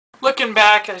Looking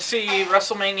back, I see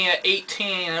WrestleMania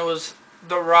 18. It was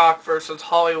The Rock versus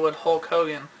Hollywood Hulk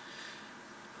Hogan.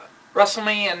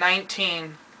 WrestleMania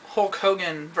 19, Hulk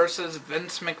Hogan versus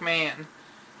Vince McMahon.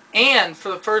 And for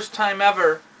the first time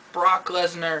ever, Brock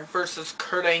Lesnar versus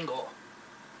Kurt Angle.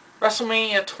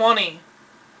 WrestleMania 20,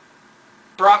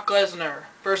 Brock Lesnar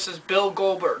versus Bill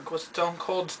Goldberg with Stone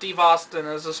Cold Steve Austin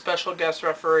as a special guest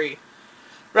referee.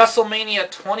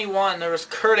 WrestleMania 21, there was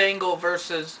Kurt Angle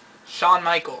versus Shawn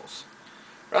Michaels.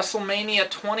 WrestleMania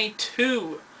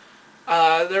 22,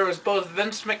 there was both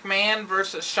Vince McMahon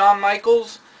versus Shawn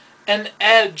Michaels and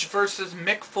Edge versus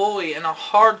Mick Foley in a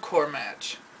hardcore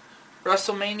match.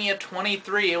 WrestleMania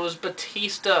 23, it was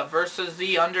Batista versus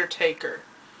The Undertaker.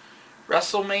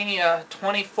 WrestleMania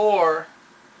 24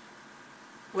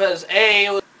 was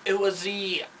it was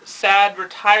the sad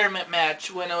retirement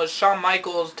match when it was Shawn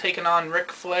Michaels taking on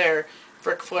Ric Flair. If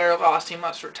Ric Flair lost, he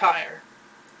must retire.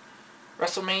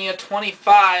 WrestleMania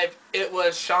 25, it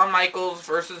was Shawn Michaels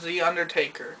versus The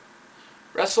Undertaker.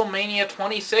 WrestleMania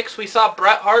 26, we saw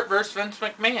Bret Hart versus Vince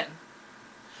McMahon.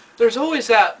 There's always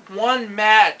that one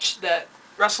match that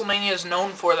WrestleMania is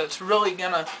known for that's really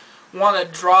going to want to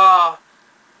draw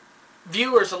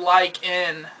viewers alike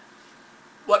in.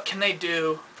 What can they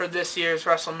do for this year's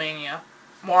WrestleMania?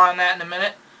 More on that in a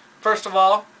minute. First of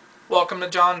all, welcome to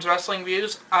John's Wrestling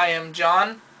Views. I am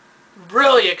John.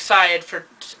 Really excited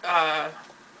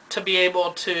to be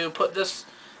able to put this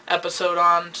episode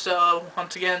on. So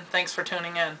once again, thanks for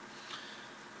tuning in.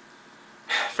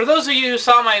 For those of you who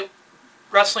saw my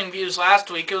Wrestling Views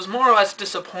last week, it was more or less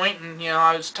disappointing. You know,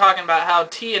 I was talking about how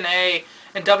TNA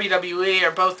and WWE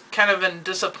are both kind of in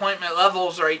disappointment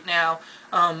levels right now,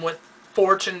 with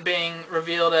Fortune being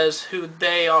revealed as who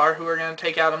they are, who are going to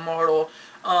take out Immortal,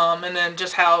 and then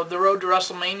just how the road to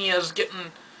WrestleMania is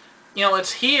getting, you know,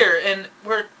 it's here, and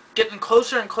we're getting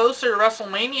closer and closer to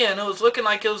WrestleMania, and it was looking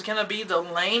like it was going to be the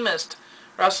lamest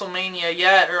WrestleMania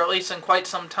yet, or at least in quite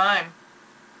some time.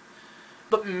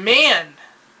 But man,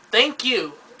 thank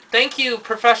you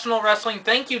professional wrestling,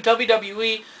 thank you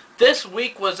WWE. This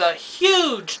week was a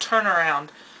huge turnaround.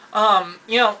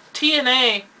 You know,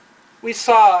 TNA, we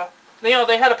saw, you know,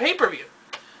 they had a pay-per-view.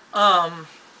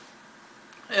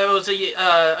 It was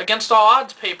a Against All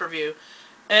Odds pay-per-view.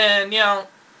 And, you know,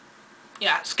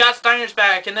 yeah, Scott Steiner's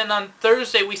back. And then on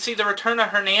Thursday, we see the return of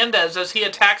Hernandez as he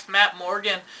attacks Matt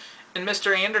Morgan and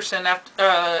Mr. Anderson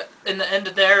after, in the end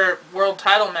of their world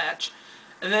title match.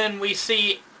 And then we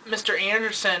see Mr.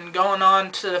 Anderson going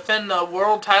on to defend the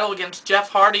world title against Jeff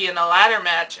Hardy in a ladder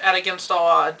match at Against All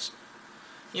Odds.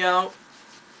 You know,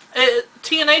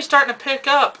 TNA's starting to pick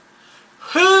up.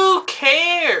 Who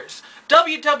cares?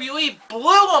 WWE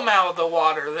blew them out of the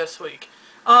water this week.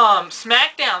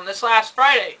 SmackDown this last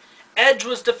Friday, Edge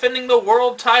was defending the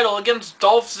world title against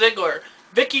Dolph Ziggler.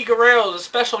 Vicky Guerrero is a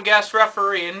special guest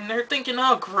referee, and they're thinking,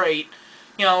 oh great,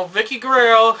 you know, Vicky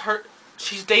Guerrero,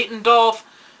 she's dating Dolph.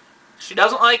 She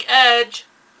doesn't like Edge.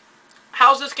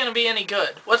 How's this going to be any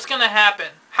good? What's going to happen?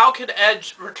 How could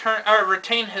Edge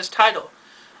retain his title?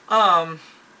 And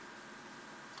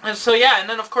so yeah, and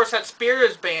then of course that spear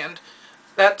is banned.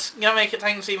 That's going to make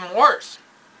things even worse.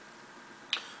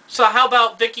 So how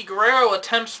about Vicky Guerrero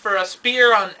attempts for a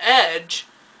spear on Edge?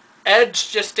 Edge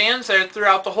just stands there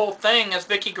throughout the whole thing as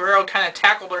Vicky Guerrero kind of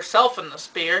tackled herself in the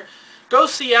spear.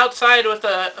 Goes see outside with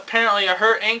apparently a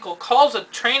hurt ankle, calls a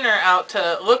trainer out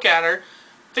to look at her.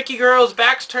 Vicky Guerrero's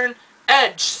back's turned.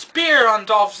 Edge, spear on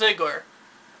Dolph Ziggler.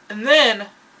 And then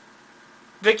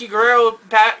Vicky Guerrero,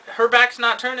 her back's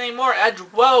not turned anymore. Edge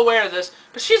well aware of this,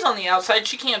 but she's on the outside.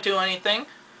 She can't do anything.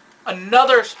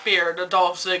 Another spear to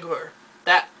Dolph Ziggler.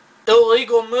 That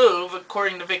illegal move,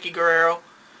 according to Vicky Guerrero.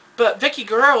 But Vicky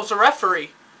Guerrero's a referee.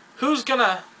 Who's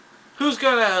gonna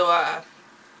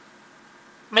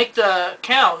make the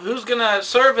count? Who's gonna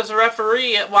serve as a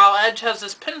referee while Edge has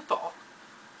this pinfall?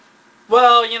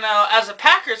 Well, you know, as a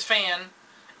Packers fan,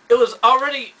 it was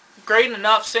already great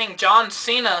enough seeing John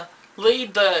Cena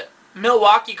lead the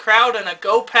Milwaukee crowd in a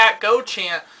 "Go Pack Go"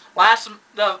 chant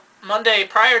the Monday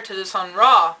prior to this on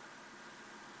Raw.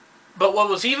 But what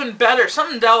was even better,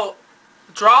 something that'll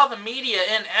draw the media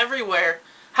in everywhere.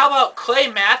 How about Clay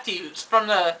Matthews from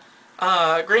the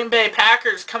Green Bay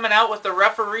Packers coming out with the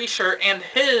referee shirt and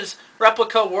his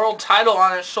replica world title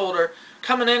on his shoulder,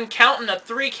 coming in, counting a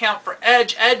 3 count for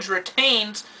Edge. Edge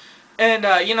retains, and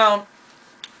you know,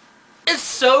 it's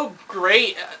so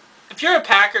great. If you're a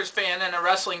Packers fan and a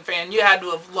wrestling fan, you had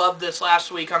to have loved this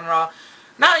last week on Raw.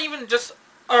 Not even just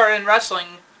in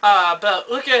wrestling, but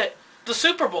look at the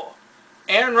Super Bowl.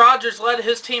 Aaron Rodgers led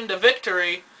his team to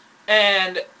victory,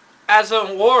 and as an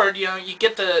award, you know, you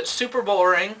get the Super Bowl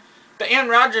ring. But Aaron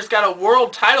Rodgers got a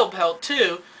world title belt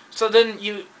too. So then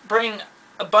you bring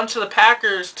a bunch of the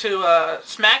Packers to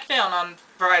SmackDown on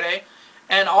Friday,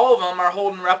 and all of them are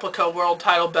holding replica world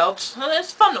title belts.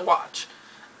 It's fun to watch.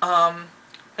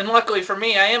 And luckily for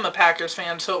me, I am a Packers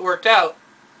fan, so it worked out.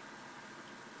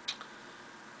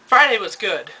 Friday was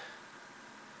good.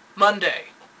 Monday.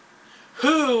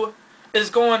 Who is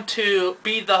going to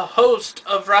be the host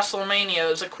of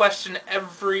WrestleMania is a question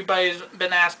everybody's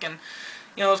been asking.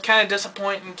 You know, it was kind of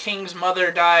disappointing. King's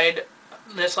mother died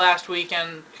this last week,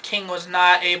 and King was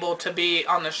not able to be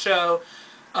on the show.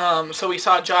 So we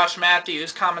saw Josh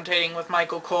Matthews commentating with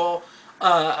Michael Cole.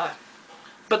 But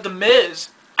The Miz,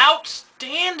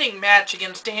 outstanding match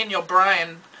against Daniel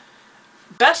Bryan.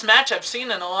 Best match I've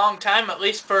seen in a long time, at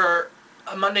least for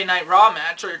a Monday Night Raw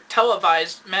match or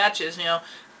televised matches. You know,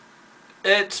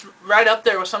 it's right up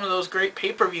there with some of those great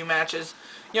pay-per-view matches.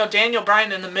 You know, Daniel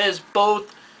Bryan and The Miz,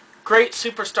 both great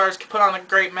superstars, could put on a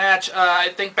great match. I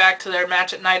think back to their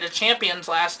match at Night of Champions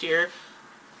last year.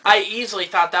 I easily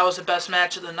thought that was the best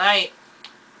match of the night.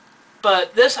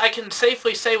 But this, I can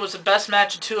safely say, was the best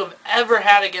match the two have ever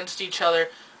had against each other,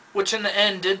 which in the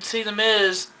end did see The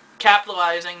Miz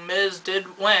capitalizing. Miz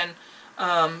did win.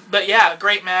 But yeah,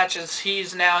 great match as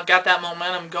he's now got that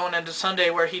momentum going into Sunday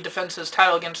where he defends his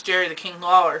title against Jerry the King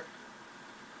Lawler.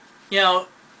 You know,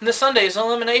 this Sunday's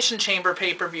Elimination Chamber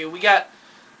pay-per-view. We got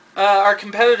our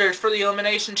competitors for the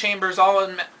Elimination Chambers all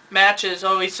in matches.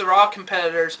 Oh, it's the Raw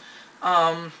competitors.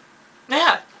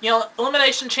 Yeah, you know,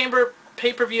 Elimination Chamber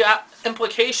pay-per-view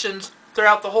implications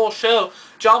throughout the whole show.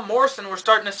 John Morrison, we're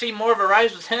starting to see more of a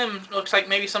rise with him. Looks like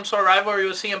maybe some sort of rivalry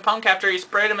with CM Punk after he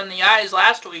sprayed him in the eyes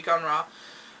last week on Raw.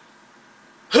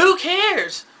 Who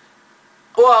cares?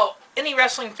 Well, any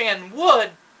wrestling fan would,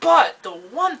 but the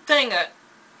one thing that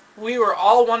we were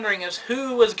all wondering is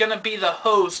who was going to be the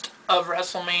host of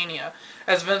WrestleMania.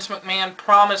 As Vince McMahon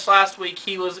promised last week,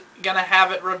 he was going to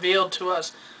have it revealed to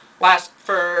us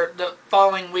for the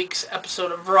following week's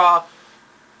episode of Raw.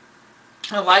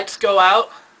 The lights go out.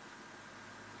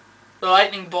 The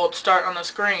lightning bolts start on the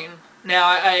screen. Now,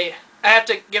 I have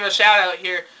to give a shout out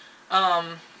here.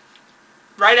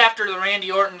 Right after the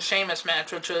Randy Orton-Sheamus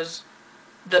match, which was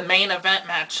the main event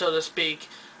match, so to speak,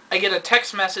 I get a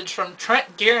text message from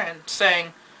Trent Guerin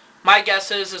saying, my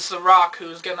guess is it's The Rock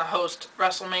who's going to host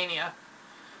WrestleMania.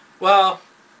 Well,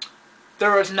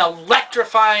 there was an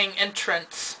electrifying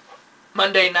entrance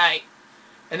Monday night.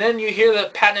 And then you hear the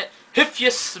patent, if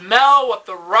you smell what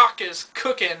The Rock is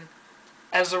cooking,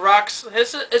 as The Rock's,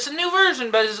 it's a new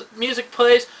version, but his music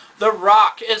plays, The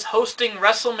Rock is hosting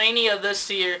WrestleMania this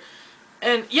year.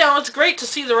 And, you know, it's great to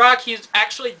see The Rock. He's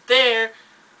actually there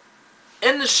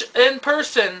in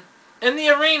person, in the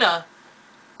arena.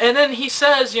 And then he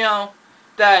says, you know,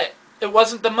 that it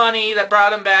wasn't the money that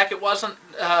brought him back. It wasn't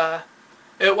to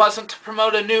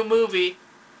promote a new movie.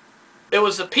 It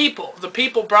was the people. The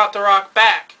people brought The Rock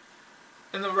back.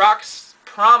 And The Rock's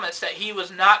promised that he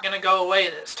was not going to go away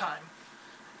this time.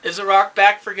 Is The Rock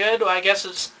back for good? Well, I guess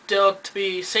it's still to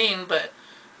be seen, but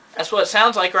that's what it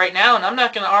sounds like right now, and I'm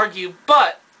not going to argue.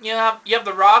 But, you know, you have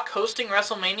The Rock hosting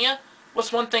WrestleMania.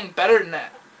 What's one thing better than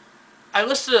that? I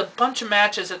listed a bunch of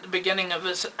matches at the beginning of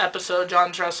this episode,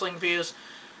 John's Wrestling Views.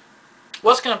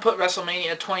 What's going to put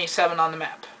WrestleMania 27 on the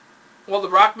map? Well, The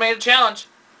Rock made a challenge,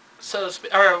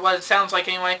 or what it sounds like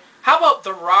anyway. How about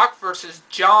The Rock versus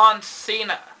John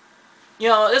Cena? You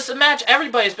know, this is a match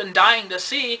everybody's been dying to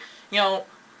see. You know,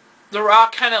 The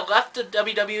Rock kind of left the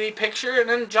WWE picture, and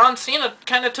then John Cena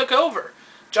kind of took over.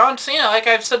 John Cena, like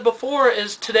I've said before,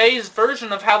 is today's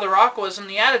version of how The Rock was in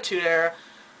the Attitude Era.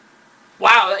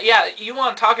 Wow, yeah, you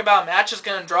want to talk about a match that's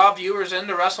going to draw viewers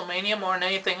into WrestleMania more than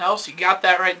anything else? You got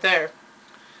that right there.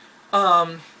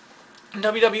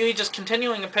 WWE just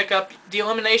continuing to pick up the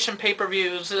Elimination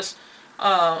pay-per-views,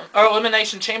 or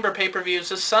Elimination Chamber pay-per-views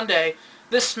this Sunday.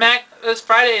 This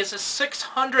Friday is the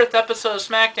 600th episode of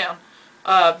SmackDown.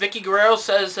 Vicky Guerrero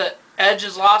says that Edge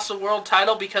has lost the world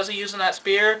title because of using that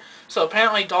spear. So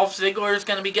apparently Dolph Ziggler is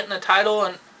going to be getting the title,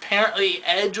 and apparently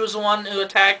Edge was the one who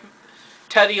attacked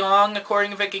Teddy Long,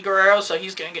 according to Vicky Guerrero, so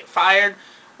he's going to get fired.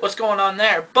 What's going on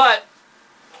there? But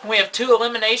we have 2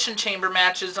 Elimination Chamber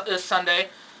matches this Sunday.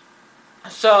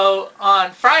 So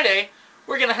on Friday,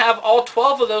 we're going to have all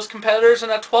 12 of those competitors in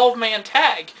a 12-man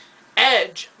tag.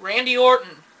 Edge, Randy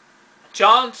Orton,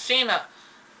 John Cena,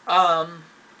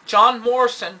 John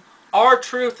Morrison,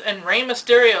 R-Truth, and Rey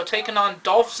Mysterio taking on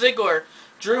Dolph Ziggler,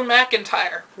 Drew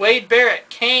McIntyre, Wade Barrett,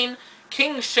 Kane,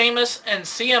 King Sheamus, and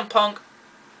CM Punk.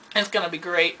 It's going to be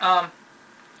great.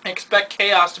 Expect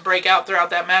chaos to break out throughout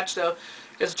that match, though.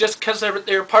 It's just because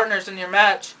they're partners in your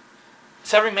match.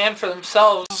 It's every man for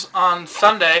themselves on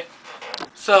Sunday.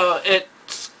 So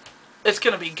it's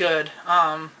going to be good,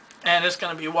 and it's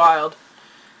going to be wild.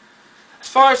 As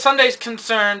far as Sunday's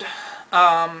concerned,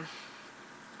 not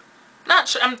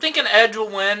sure. I'm thinking Edge will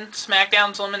win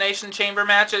SmackDown's Elimination Chamber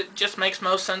match. It just makes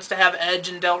most sense to have Edge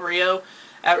and Del Rio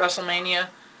at WrestleMania.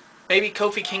 Maybe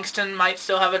Kofi Kingston might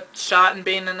still have a shot in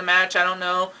being in the match. I don't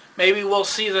know. Maybe we'll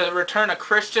see the return of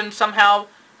Christian somehow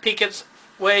peek its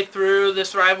way through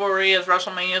this rivalry as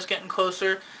WrestleMania is getting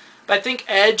closer. But I think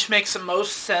Edge makes the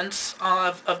most sense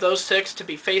of those six to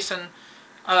be facing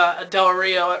Del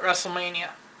Rio at WrestleMania.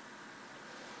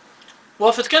 Well,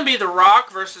 if it's going to be The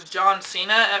Rock versus John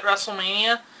Cena at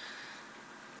WrestleMania,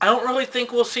 I don't really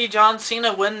think we'll see John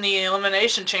Cena win the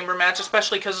Elimination Chamber match,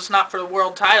 especially because it's not for the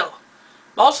world title.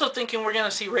 I'm also thinking we're going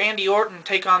to see Randy Orton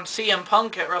take on CM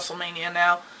Punk at WrestleMania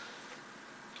now.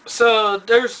 So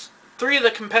there's three of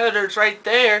the competitors right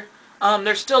there.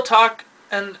 There's still talk,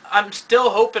 and I'm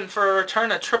still hoping for a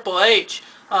return of Triple H.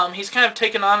 He's kind of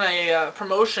taken on a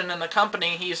promotion in the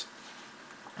company. He's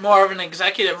more of an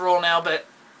executive role now, but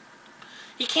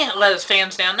he can't let his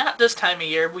fans down, not this time of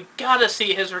year. We gotta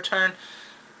see his return.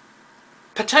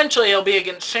 Potentially he'll be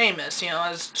against Sheamus,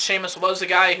 as Sheamus was the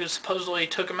guy who supposedly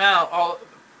took him out,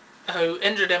 who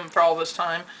injured him for all this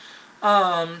time.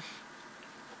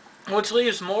 Which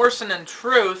leaves Morrison and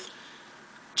Truth.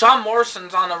 John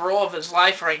Morrison's on the roll of his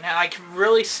life right now. I can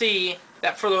really see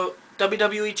that for the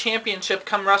WWE Championship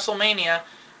come WrestleMania,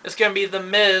 it's going to be The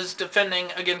Miz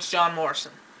defending against John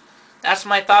Morrison. That's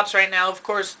my thoughts right now. Of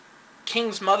course,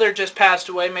 King's mother just passed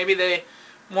away. Maybe they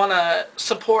want to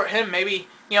support him. Maybe,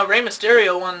 Rey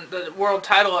Mysterio won the world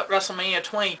title at WrestleMania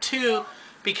 22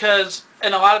 because,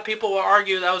 and a lot of people will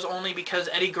argue that was only because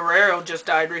Eddie Guerrero just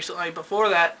died recently before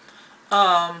that.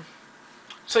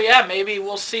 So yeah, maybe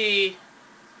we'll see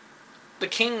the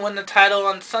King win the title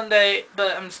on Sunday,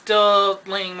 but I'm still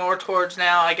leaning more towards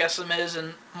now, I guess, The Miz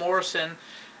and Morrison.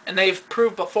 And they've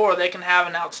proved before they can have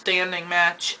an outstanding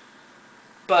match.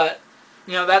 But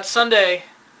that Sunday,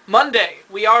 Monday,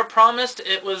 we are promised,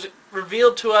 it was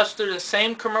revealed to us through the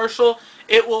same commercial,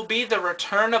 it will be the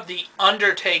return of The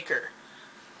Undertaker.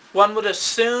 One would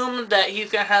assume that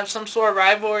he's going to have some sort of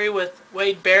rivalry with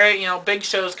Wade Barrett. Big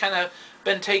Show's kind of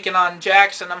been taking on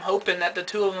Jackson. I'm hoping that the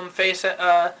two of them face at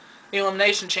the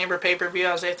Elimination Chamber pay-per-view,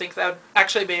 as I think that would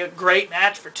actually be a great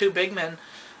match for two big men.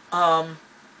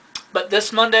 But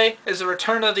this Monday is the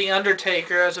return of The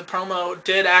Undertaker, as a promo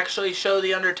did actually show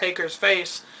The Undertaker's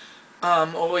face.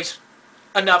 Always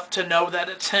enough to know that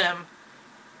it's him.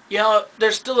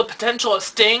 There's still the potential of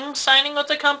Sting signing with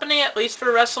the company, at least for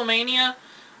WrestleMania.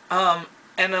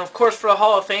 And of course for the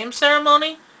Hall of Fame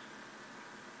ceremony.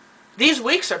 These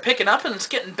weeks are picking up and it's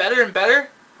getting better and better.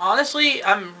 Honestly,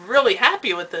 I'm really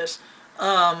happy with this.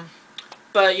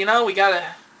 But, we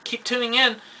gotta keep tuning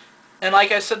in. And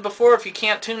like I said before, if you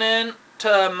can't tune in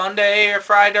to Monday or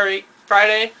Friday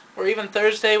or even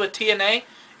Thursday with TNA,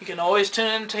 you can always tune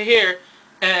in to here,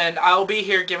 and I'll be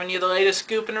here giving you the latest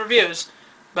scoop and reviews.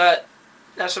 But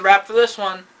that's a wrap for this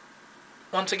one.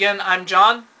 Once again, I'm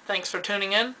John. Thanks for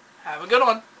tuning in. Have a good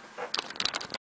one.